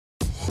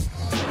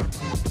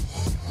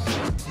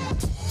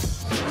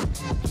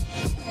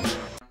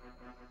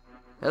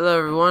Hello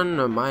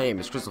everyone, my name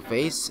is Crystal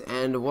Face,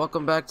 and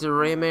welcome back to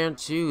Rayman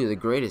 2, The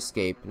Great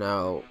Escape.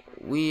 Now,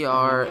 we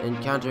are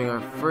encountering our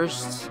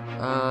first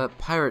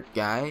pirate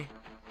guy,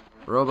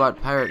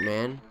 robot pirate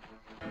man,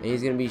 and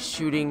he's gonna be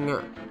shooting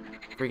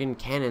freaking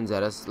cannons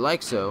at us,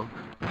 like so.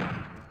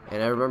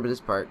 And I remember this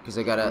part, because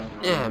I gotta,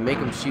 make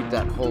him shoot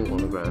that hole on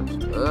the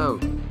ground. Oh.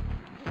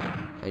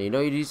 And you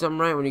know you do something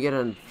right when you get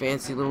a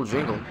fancy little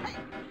jingle.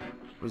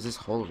 Where's this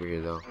hole over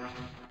here, though?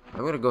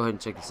 I'm gonna go ahead and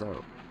check this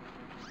out.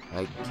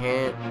 I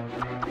can't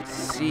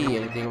see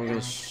anything. I'm gonna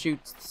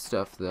shoot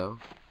stuff though.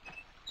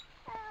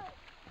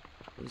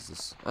 What is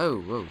this?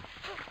 Oh, whoa.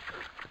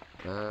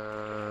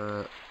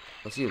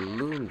 I see a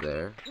loom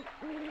there.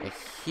 I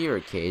hear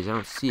a cage. I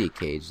don't see a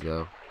cage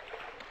though.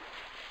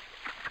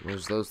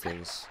 There's those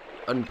things.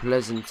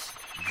 Unpleasant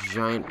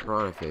giant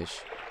piranha fish.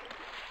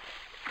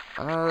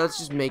 Let's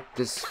just make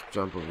this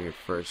jump over here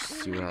first.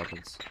 See what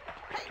happens.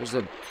 There's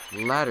a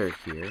ladder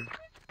here.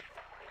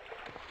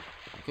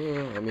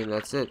 Okay, I mean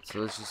that's it. So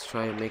let's just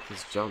try and make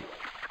this jump.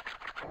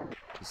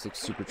 This looks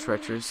super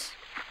treacherous.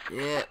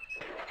 Yeah.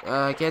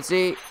 I can't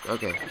see.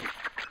 Okay.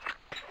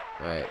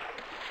 Alright.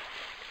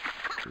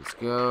 Let's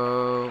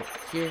go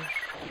here.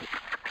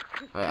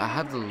 Alright, I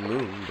have the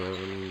loom, but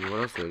I mean,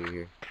 what else do I do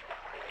here?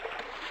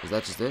 Is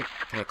that just it?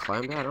 Can I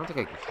climb that? I don't think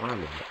I can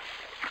climb that.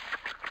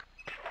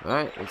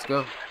 Alright, let's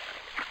go.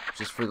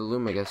 Just for the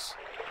loom, I guess.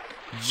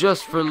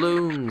 Just for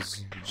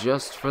looms.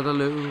 Just for the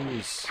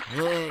looms.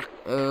 Hey.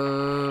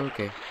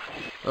 Okay.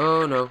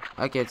 Oh no,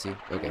 I can't see.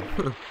 Okay.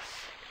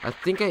 I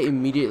think I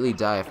immediately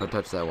die if I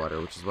touch that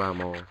water, which is why I'm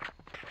all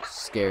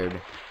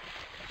scared.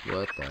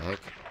 What the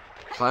heck?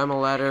 Climb a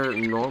ladder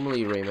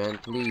normally,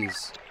 Rayman,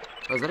 please.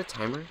 Oh, is that a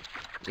timer? Is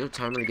there a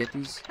timer to get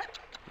these?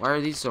 Why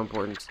are these so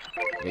important?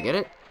 Did I get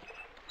it?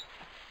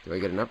 Do I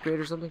get an upgrade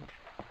or something?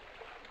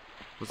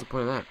 What's the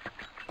point of that?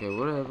 Okay,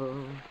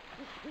 whatever.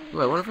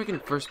 Ooh, I wonder if I can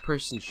first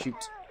person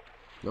shoot.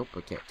 Nope,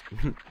 I can't.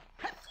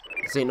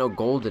 This ain't no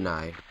golden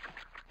eye.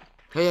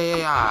 Hey,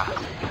 yeah!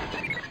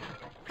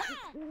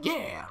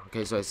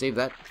 Okay, so I saved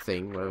that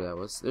thing, whatever that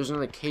was. There's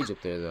another cage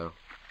up there, though.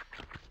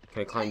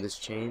 Can I climb this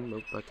chain?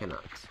 Nope, I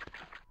cannot.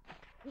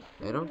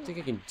 I don't think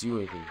I can do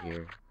anything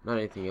here. Not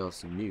anything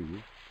else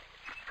new.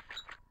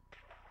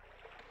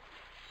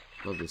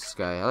 Love this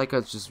sky. I like how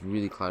it's just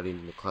really cloudy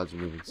and the clouds are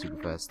moving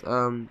super fast.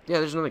 Yeah,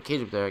 there's another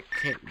cage up there. I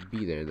can't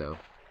be there, though.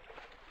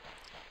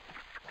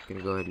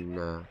 Gonna go ahead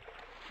and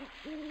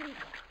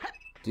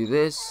do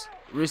this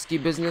risky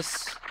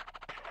business.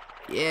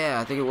 Yeah,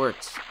 I think it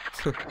worked.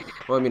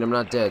 Well, I mean, I'm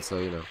not dead, so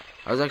you know.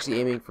 I was actually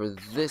aiming for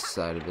this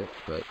side of it,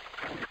 but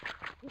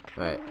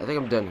alright, I think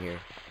I'm done here.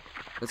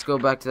 Let's go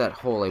back to that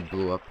hole I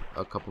blew up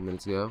a couple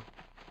minutes ago.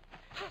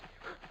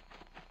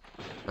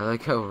 I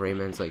like how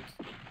Rayman's like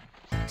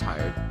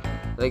tired.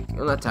 Like,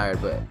 I'm not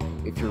tired, but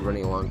if you're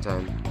running a long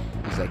time,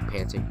 he's like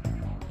panting.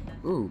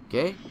 Ooh,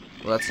 okay.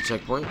 Well, that's a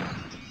checkpoint.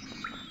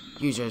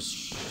 Use your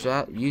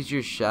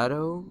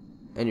shadow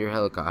and your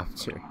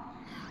helicopter.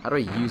 How do I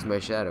use my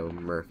shadow,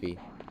 Murphy?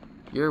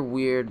 You're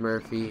weird,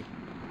 Murphy.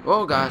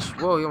 Oh gosh,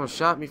 whoa, he almost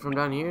shot me from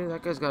down here.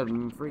 That guy's got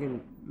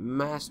freaking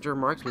master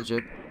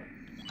marksmanship.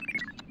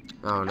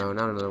 Oh no,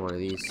 not another one of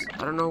these.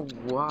 I don't know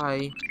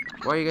why.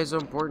 Why are you guys so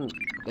important?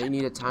 They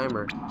need a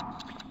timer.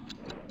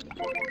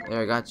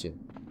 There, I got you.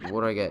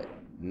 What do I get?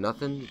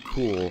 Nothing?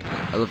 Cool.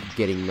 I love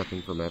getting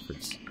nothing from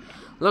efforts.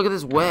 Look at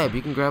this web.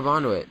 You can grab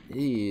onto it.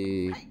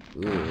 Ew,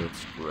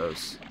 it's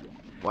gross.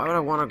 Why would I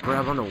want to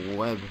grab on a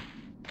web?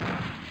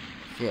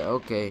 Yeah,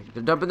 okay.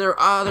 They're dumping their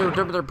they were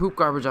dumping their poop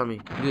garbage on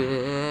me.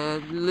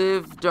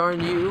 Live,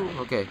 darn you.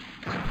 Okay.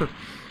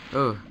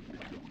 Oh.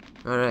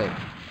 Alright.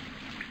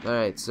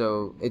 Alright,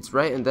 so it's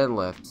right and then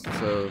left.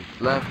 So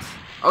left.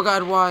 Oh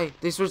god, why?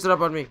 They switched it up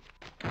on me.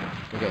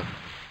 Okay.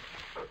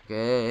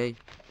 Okay.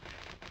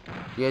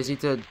 You guys need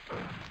to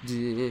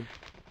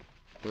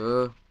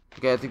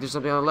okay, I think there's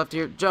something on the left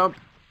here. Jump!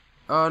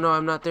 Oh no,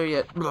 I'm not there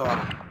yet.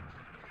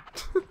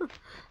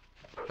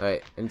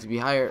 Alright, I need to be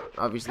higher,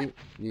 obviously.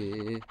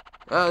 Yeah.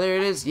 Oh, there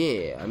it is.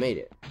 Yeah, I made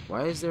it.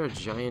 Why is there a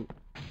giant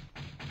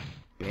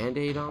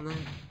band-aid on that?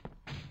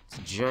 It's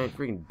a giant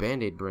freaking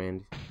band-aid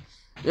brand.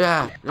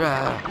 Yeah,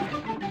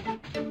 yeah.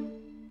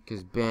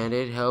 Because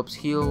band-aid helps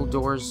heal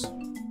doors.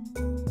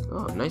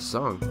 Oh, nice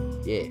song.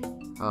 Yeah.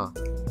 Oh,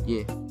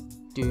 yeah.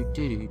 Do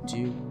do do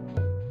do.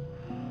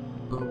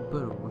 Boom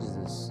boom. What is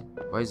this?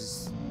 Why is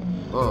this?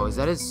 Oh, is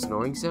that his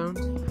snoring sound?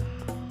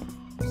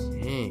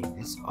 Dang,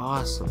 that's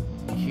awesome.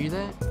 You hear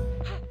that?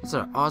 It's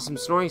an awesome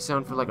snoring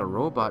sound for like a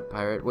robot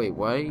pirate. Wait,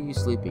 why are you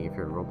sleeping if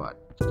you're a robot?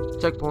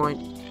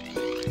 Checkpoint.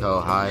 Oh,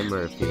 hi,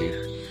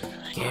 Murphy.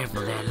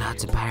 Careful, there are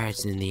lots of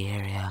pirates in the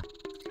area.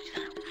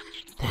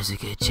 There's a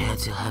good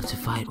chance you'll have to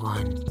fight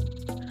one.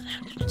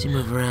 To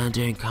move around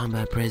during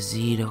combat, press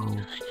Z.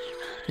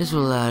 This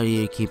will allow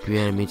you to keep your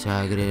enemy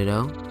targeted,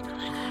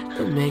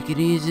 and make it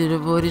easier to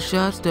avoid his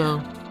shots,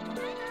 though.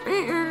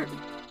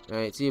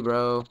 Alright, see you,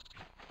 bro.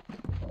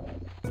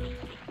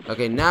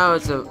 Okay, now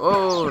it's a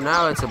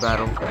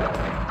battle.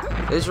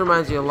 This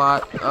reminds me a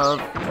lot of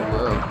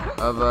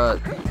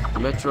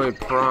Metroid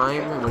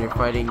Prime when you're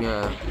fighting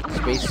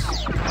space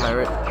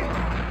pirates.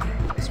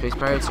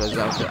 Or is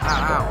that what they're,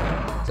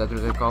 ow! Is that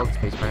what they're called?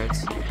 Space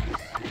pirates.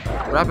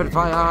 Rapid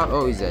fire.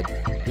 Oh, he's dead.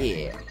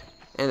 Yeah.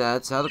 And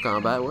that's how the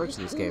combat works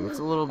in this game. It's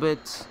a little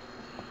bit,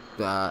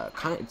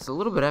 it's a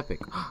little bit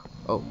epic.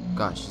 Oh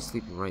gosh, she's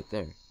sleeping right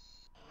there.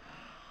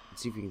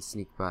 Let's see if we can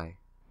sneak by.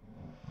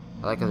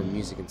 I like how the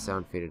music and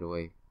sound faded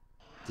away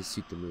to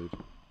suit the mood.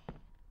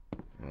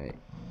 Alright.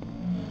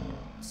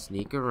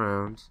 Sneak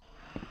around.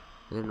 I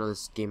didn't know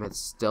this game had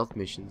stealth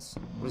missions.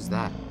 What is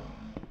that?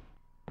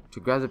 To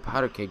grab the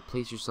powder keg,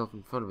 place yourself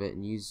in front of it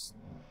and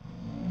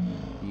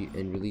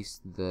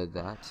release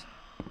that.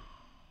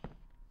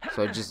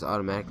 So I just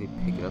automatically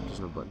pick it up. There's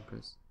no button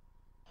press.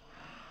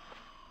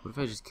 What if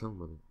I just kill him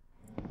with it?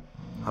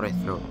 How do I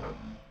throw it?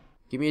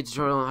 Give me a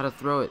tutorial on how to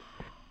throw it.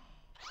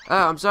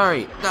 Ah, I'm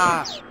sorry.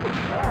 Ah.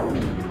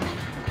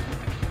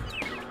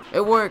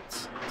 It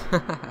worked.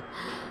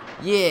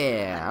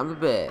 Yeah, I'm the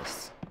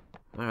best.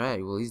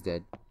 Alright, well, he's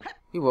dead.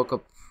 He woke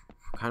up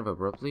kind of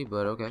abruptly,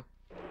 but okay.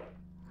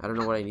 I don't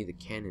know what I need the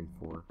cannon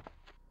for.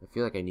 I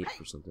feel like I need it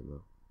for something,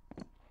 though.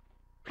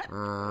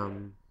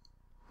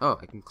 Oh,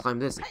 I can climb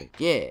this, I think.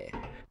 Yeah!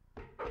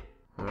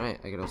 Alright,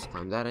 I can also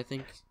climb that, I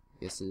think.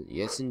 Yes,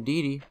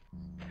 indeedy.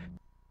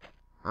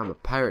 I'm a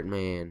pirate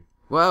man.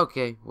 Well,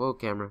 okay. Whoa,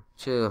 camera.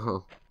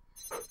 Chill.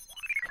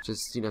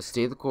 Just, you know,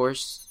 stay the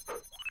course.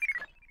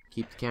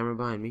 Keep the camera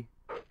behind me.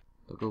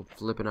 Don't go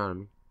flipping out of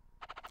me.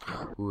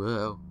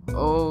 Whoa.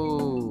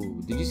 Oh,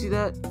 did you see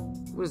that?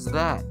 What is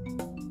that?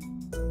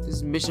 This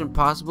is Mission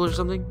Impossible or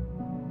something?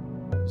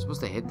 I'm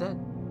supposed to hit that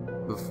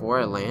before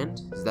I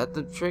land? Is that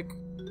the trick?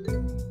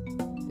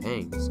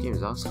 Dang, this game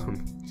is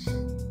awesome.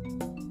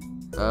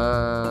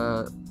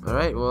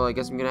 Alright, well, I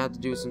guess I'm gonna have to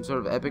do some sort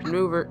of epic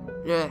maneuver.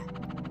 Yeah.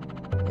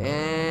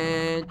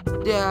 And,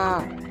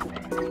 yeah.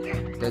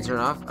 Did I turn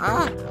off?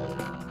 Ah!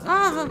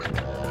 Ah!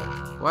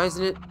 Why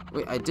isn't it?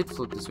 Wait, I did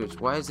flip the switch.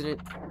 Why isn't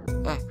it?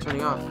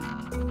 Turning off.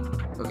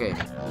 Okay,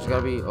 there's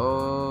gotta be.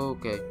 Oh,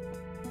 okay.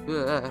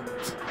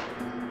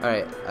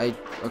 Alright,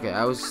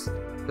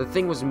 the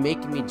thing was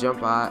making me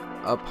jump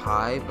up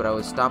high, but I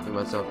was stopping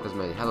myself because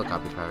my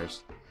helicopter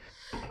powers.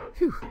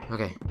 Phew,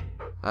 okay.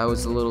 I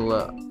was a little,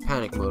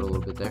 panic mode a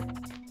little bit there.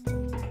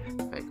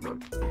 Alright, come on.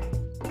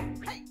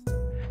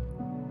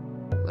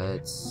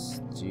 Let's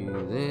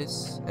do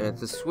this. And at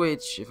the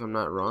switch, if I'm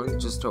not wrong,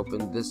 just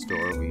open this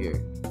door over here.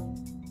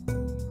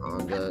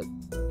 On the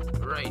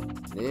right.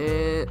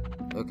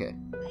 Okay.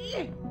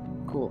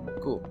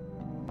 Cool.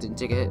 Didn't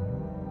take a hit.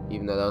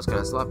 Even though that was kind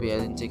of sloppy, I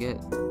didn't take a hit.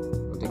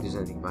 Don't think there's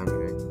anything behind me,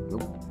 right?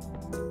 Nope.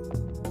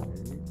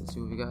 Let's see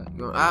what we got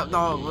going. Ah,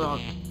 no.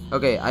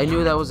 Okay, I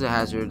knew that was a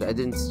hazard. I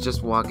didn't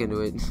just walk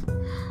into it.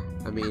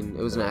 I mean,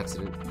 it was an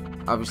accident.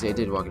 Obviously, I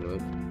did walk into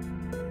it.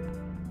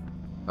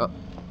 Oh.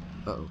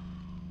 Uh-oh.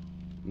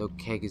 No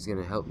keg is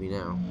gonna help me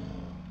now.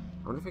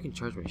 I wonder if I can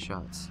charge my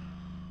shots.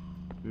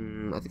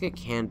 I think I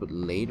can, but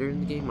later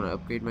in the game when I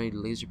upgrade my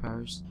laser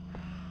powers.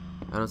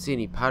 I don't see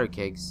any powder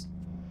kegs,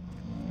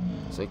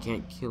 so I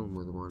can't kill him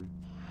with one.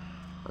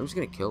 I'm just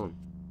gonna kill him.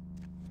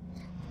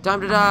 Time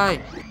to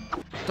die!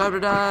 Time to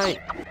die!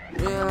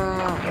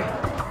 Yeah!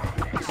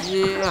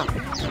 Yeah!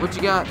 What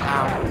you got?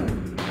 Ow!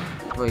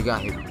 Well,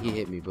 he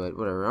hit me, but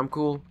whatever. I'm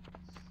cool.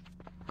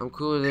 I'm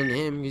cooler than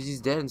him because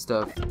he's dead and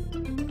stuff.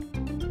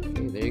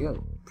 Okay, there you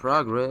go.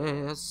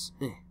 Progress.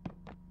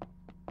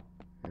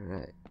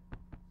 Alright.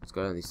 Let's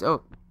go down these.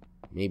 Oh!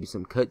 Maybe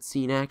some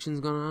cutscene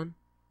action's going on?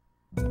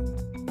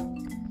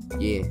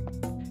 Yeah.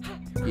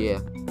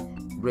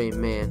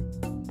 Rayman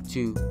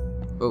 2.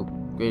 Oh,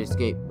 Great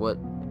Escape. What?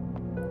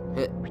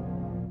 Hit.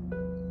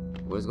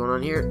 What is going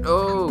on here?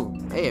 Oh!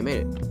 Hey, I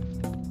made it.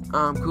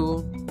 I'm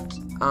cool.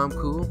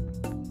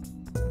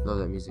 Love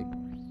that music.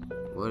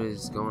 What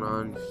is going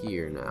on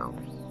here now?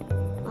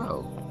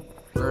 Oh.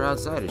 We're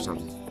outside or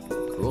something.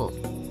 Cool.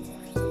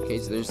 Okay,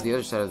 so there's the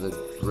other side of the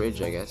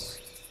bridge, I guess.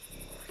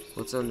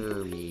 What's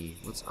under me?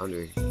 What's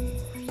under?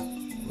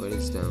 What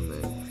is down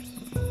there?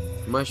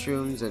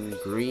 Mushrooms and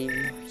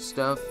green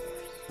stuff.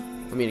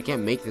 I mean, I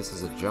can't make this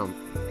as a jump.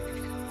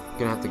 I'm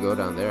gonna have to go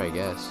down there, I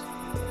guess.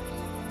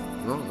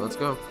 Well, let's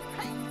go.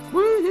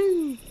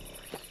 Woohoo!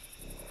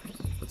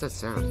 What's that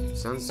sound? It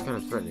sounds kind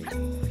of threatening.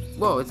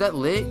 Whoa, is that a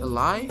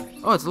lie?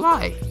 Oh, it's a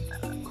lie.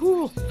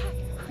 Cool.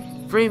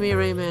 Free me,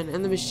 Rayman,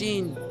 and the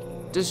machine.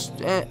 Just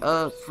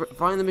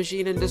find the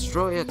machine and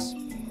destroy it.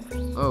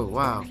 Oh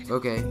wow.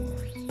 Okay.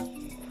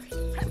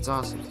 That's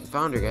awesome. I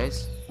found her,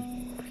 guys.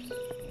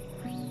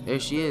 There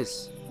she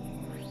is.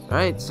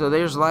 Alright, so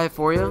there's live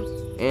for you.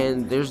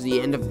 And there's the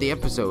end of the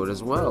episode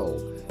as well.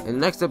 In the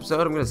next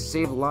episode, I'm going to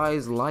save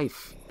Lai's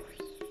life.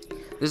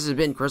 This has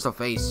been Crystal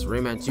Face,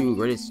 Rayman 2,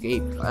 Great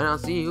Escape. And I'll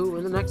see you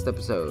in the next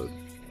episode.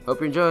 Hope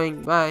you're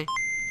enjoying. Bye.